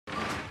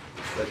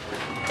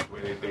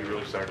When they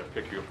really started to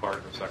pick you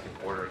apart in the second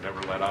quarter and never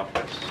let up,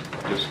 it's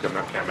just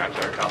can't match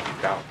our top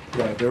count.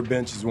 Right, their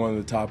bench is one of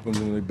the top ones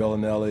in the league.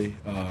 Bellinelli,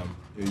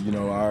 you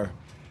know,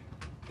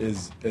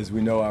 as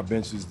we know, our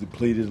bench is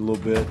depleted a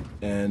little bit,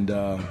 and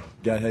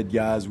had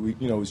guys we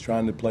was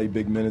trying to play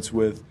big minutes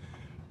with,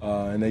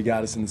 and they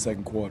got us in the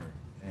second quarter,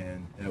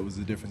 and that was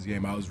the difference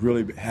game. I was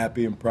really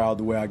happy and proud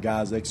the way our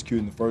guys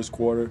executed in the first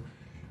quarter,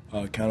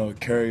 kind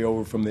of carry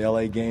over from the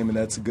LA game, and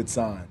that's a good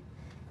sign.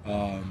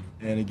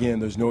 And again,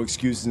 there's no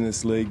excuses in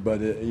this league,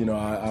 but I'm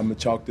gonna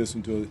chalk this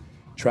one to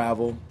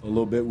travel a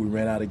little bit. We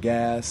ran out of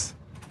gas,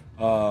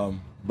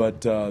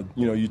 but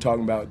you're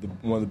talking about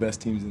one of the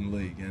best teams in the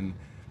league, and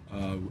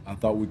I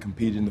thought we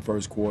competed in the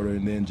first quarter,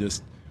 and then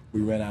we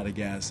ran out of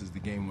gas as the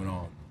game went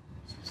on.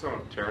 Some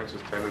of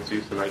Terrence's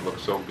tendencies tonight look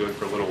so good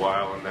for a little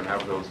while, and then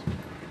have those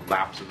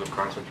lapses of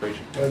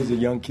concentration. Well, he's a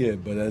young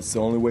kid, but that's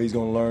the only way he's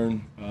going to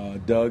learn.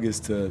 Doug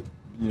is to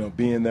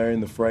be in there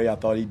in the fray. I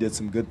thought he did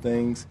some good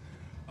things.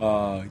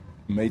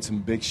 Made some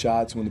big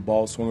shots when the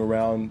ball swung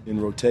around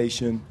in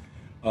rotation.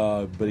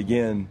 But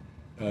again,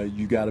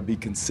 you got to be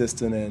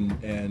consistent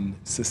and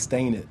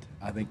sustain it.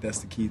 I think that's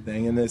the key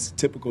thing. And it's a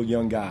typical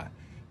young guy.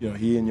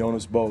 He and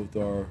Jonas both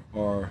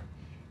are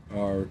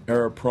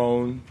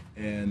error-prone,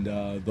 and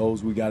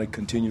those we got to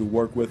continue to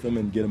work with them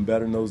and get them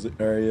better in those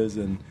areas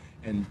and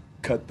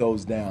cut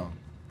those down.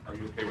 Are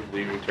you okay with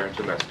leaving Terrence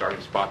in that starting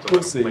spot?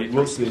 We'll see.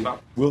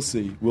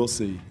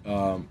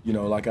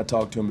 Like I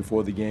talked to him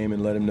before the game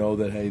and let him know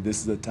that, hey,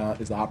 this is it's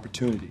an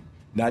opportunity,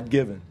 not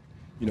given.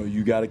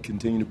 You got to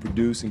continue to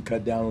produce and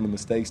cut down on the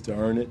mistakes to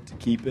earn it, to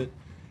keep it.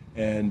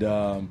 And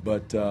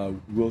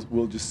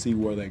we'll just see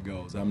where that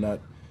goes. I'm not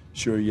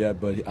sure yet,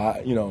 but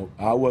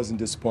I wasn't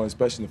disappointed,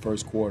 especially in the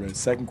first quarter. The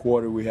second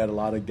quarter, we had a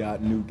lot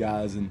of new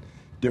guys in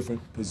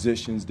different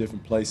positions,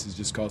 different places,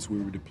 just because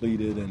we were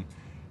depleted,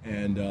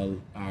 and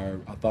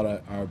I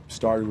thought our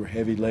starters were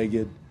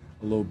heavy-legged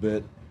a little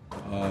bit,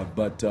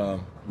 but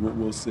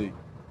we'll see.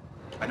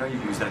 I know you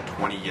use that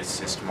 20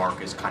 assist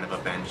mark as kind of a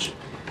bench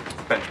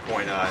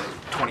point.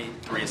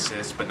 23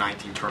 assists, but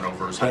 19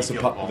 turnovers. How do you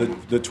feel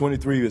the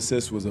 23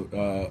 assists was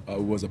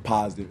a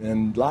positive,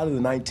 and a lot of the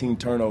 19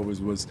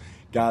 turnovers was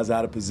guys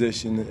out of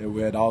position.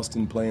 We had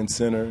Austin playing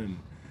center,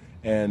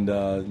 and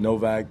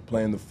Novak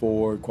playing the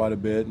forward quite a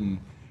bit,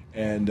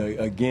 and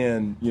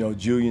again,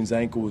 Julian's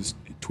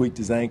tweaked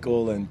his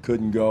ankle and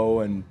couldn't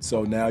go, and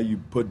so now you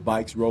put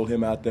Bikes, roll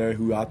him out there,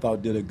 who I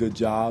thought did a good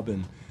job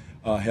and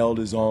held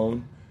his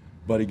own.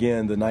 But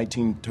again, the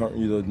 19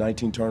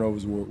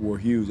 turnovers were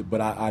huge.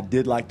 But I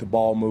did like the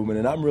ball movement,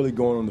 and I'm really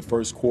going on the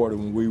first quarter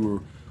when we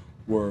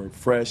were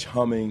fresh,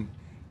 humming,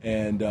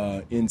 and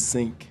in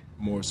sync,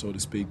 more so to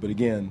speak. But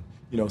again,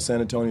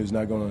 San Antonio is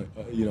not going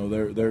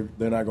to,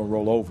 they're not going to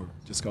roll over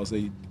just because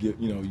they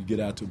you get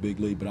out to a big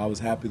lead. But I was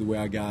happy the way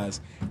our guys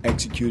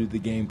executed the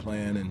game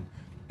plan and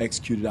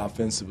executed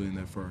offensively in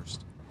that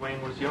first. Dwane,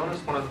 was Jonas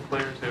one of the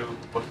players who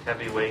looked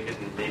heavy-legged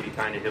and maybe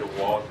kind of hit a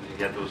wall because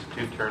he had those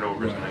 2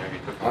 turnovers and maybe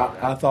took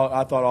I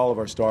thought all of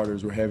our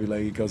starters were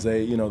heavy-legged because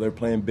they're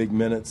playing big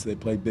minutes. They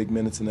played big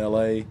minutes in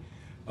L.A.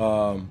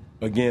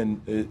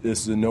 Again,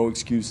 this is a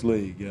no-excuse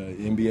league.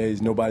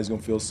 NBA's nobody's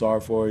going to feel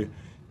sorry for you,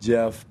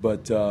 Jeff.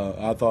 But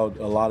I thought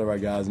a lot of our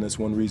guys, and that's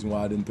one reason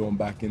why I didn't throw them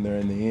back in there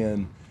in the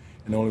end.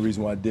 And the only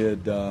reason why I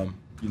did,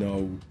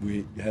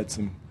 we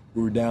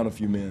were down a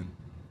few men.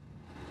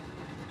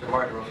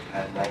 DeMar DeRozan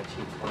had 19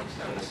 points,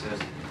 7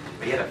 assists,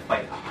 but he had to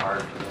fight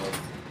hard for those.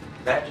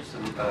 Is that just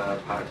a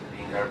product of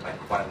being guarded by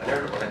Kawhi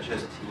Leonard, or that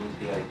just teams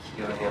being able to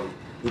key on him?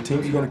 The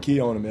team's going to key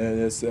on him, man.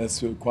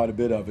 That's quite a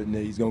bit of it, and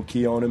he's going to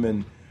key on him.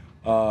 And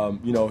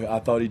I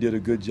thought he did a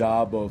good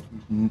job of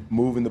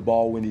moving the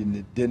ball when he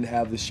didn't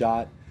have the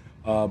shot.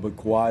 But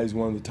Kawhi is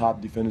one of the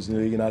top defenders in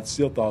the league, and I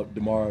still thought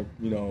DeMar,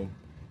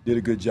 did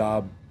a good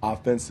job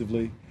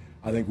offensively.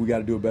 I think we got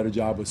to do a better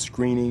job of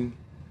screening.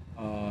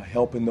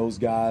 Helping those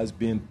guys,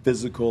 being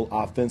physical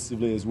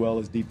offensively as well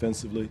as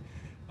defensively.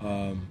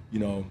 That'll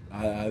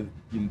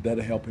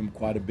help him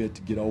quite a bit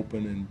to get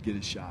open and get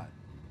his shot.